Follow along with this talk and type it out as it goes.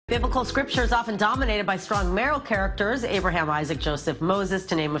Biblical scripture is often dominated by strong male characters, Abraham, Isaac, Joseph, Moses,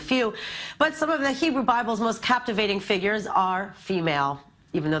 to name a few. But some of the Hebrew Bible's most captivating figures are female.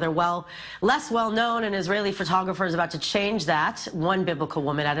 Even though they're less well known, an Israeli photographer is about to change that, one biblical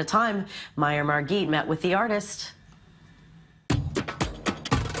woman at a time. Maya Margit met with the artist.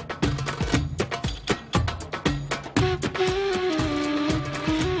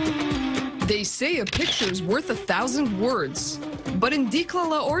 They say a picture's worth 1,000 words. But in Dikla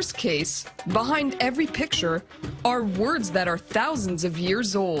Laor's case, behind every picture are words that are thousands of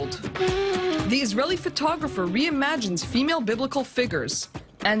years old. The Israeli photographer reimagines female biblical figures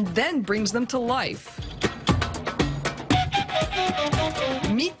and then brings them to life.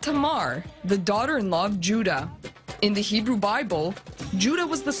 Meet Tamar, the daughter-in-law of Judah. In the Hebrew Bible, Judah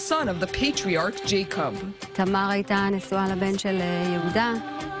was the son of the patriarch Jacob.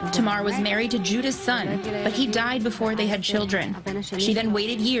 Tamar was married to Judah's son, but he died before they had children. She then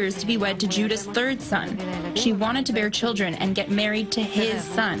waited years to be wed to Judah's third son. She wanted to bear children and get married to his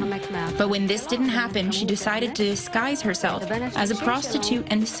son. But when this didn't happen, she decided to disguise herself as a prostitute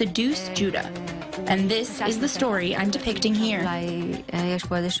and seduce Judah. And this is the story I'm depicting here.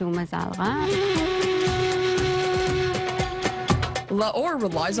 Laor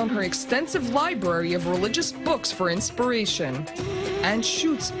relies on her extensive library of religious books for inspiration and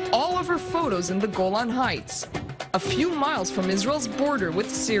shoots all of her photos in the Golan Heights, a few miles from Israel's border with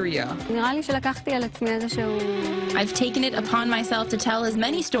Syria. I've taken it upon myself to tell as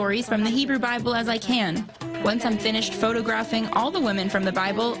many stories from the Hebrew Bible as I can. Once I'm finished photographing all the women from the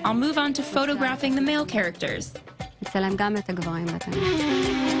Bible, I'll move on to photographing the male characters.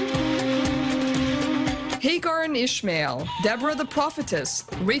 Hagar and Ishmael, Deborah the prophetess,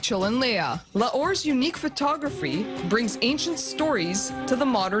 Rachel and Leah. Laor's unique photography brings ancient stories to the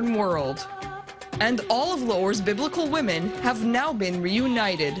modern world. And all of Laor's biblical women have now been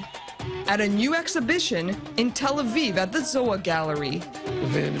reunited at a new exhibition in Tel Aviv at the Zohar Gallery.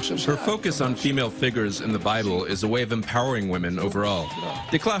 Her focus on female figures in the Bible is a way of empowering women overall.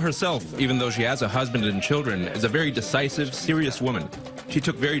 Dikla herself, even though she has a husband and children, is a very decisive, serious woman. She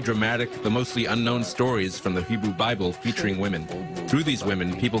took very dramatic, but mostly unknown stories from the Hebrew Bible featuring women. Through these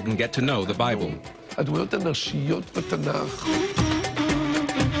women, people can get to know the Bible.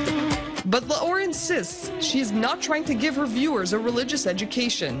 But Laor insists she is not trying to give her viewers a religious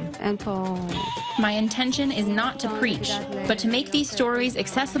education. My intention is not to preach, but to make these stories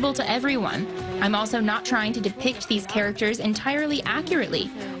accessible to everyone. I'm also not trying to depict these characters entirely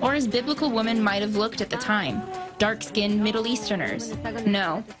accurately, or as biblical women might have looked at the time. Dark-skinned Middle Easterners.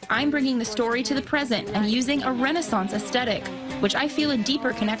 No, I'm bringing the story to the present and using a Renaissance aesthetic, which I feel a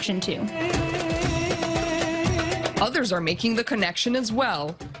deeper connection to. Others are making the connection as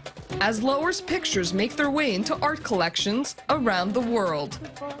well, as Laor's pictures make their way into art collections around the world.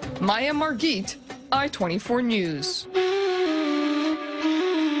 Maya Margit, i24NEWS.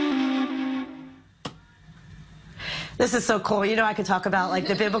 This is so cool. You know, I could talk about like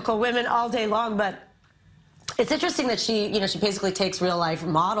the biblical women all day long, but it's interesting that she basically takes real life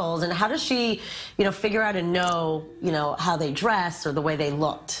models, and how does she, figure out and know, how they dress or the way they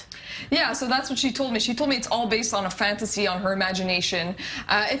looked? Yeah, so that's what she told me. She told me it's all based on a fantasy, on her imagination.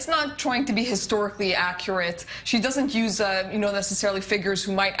 It's not trying to be historically accurate. She doesn't use, necessarily figures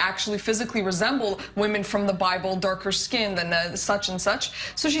who might actually physically resemble women from the Bible, darker skinned and such and such.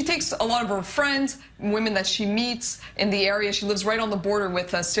 So she takes a lot of her friends, women that she meets in the area. She lives right on the border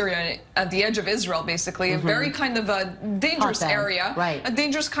with Syria, at the edge of Israel, basically. A very kind of a dangerous area. Right. A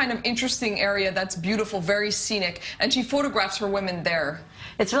dangerous kind of interesting area that's beautiful, very scenic. And she photographs her women there.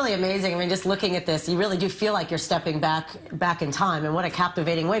 It's really amazing. I mean, just looking at this, you really do feel like you're stepping back in time, and what a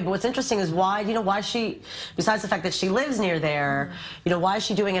captivating way. But what's interesting is why she, besides the fact that she lives near there, why is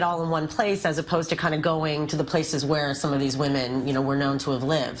she doing it all in one place as opposed to kind of going to the places where some of these women, were known to have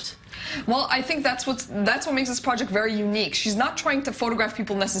lived? Well, I think that's what makes this project very unique. She's not trying to photograph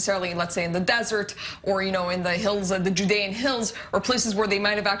people necessarily, let's say, in the desert or, in the hills, the Judean hills, or places where they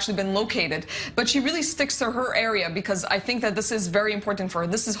might have actually been located. But she really sticks to her area because I think that this is very important for her.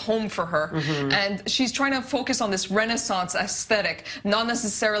 This is home for her. And she's trying to focus on this Renaissance aesthetic, not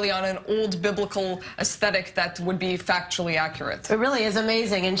necessarily on an old biblical aesthetic that would be factually accurate. It really is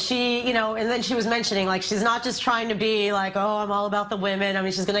amazing. And she, and then she was mentioning, like, she's not just trying to be like, oh, I'm all about the women. I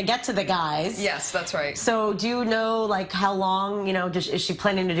mean, she's going to get to the guys. Yes, that's right. So do you know, like, how long, is she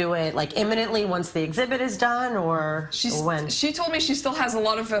planning to do it, like, imminently once the exhibit is done, or when? She told me she still has a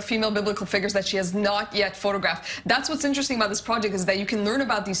lot of female biblical figures that she has not yet photographed. That's what's interesting about this project, is that you can learn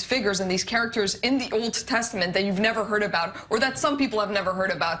about these figures and these characters in the Old Testament that you've never heard about, or that some people have never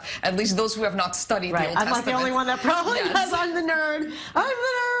heard about, at least those who have not studied the Old Testament. I'm like the only one that probably does. I'm the nerd. I'm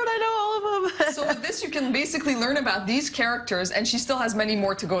the nerd. like this, you can basically learn about these characters, and she still has many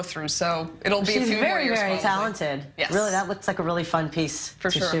more to go through. So it'll be a few more years. She's very, very talented. Yes. Really, that looks like a really fun piece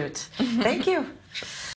to shoot. Thank you.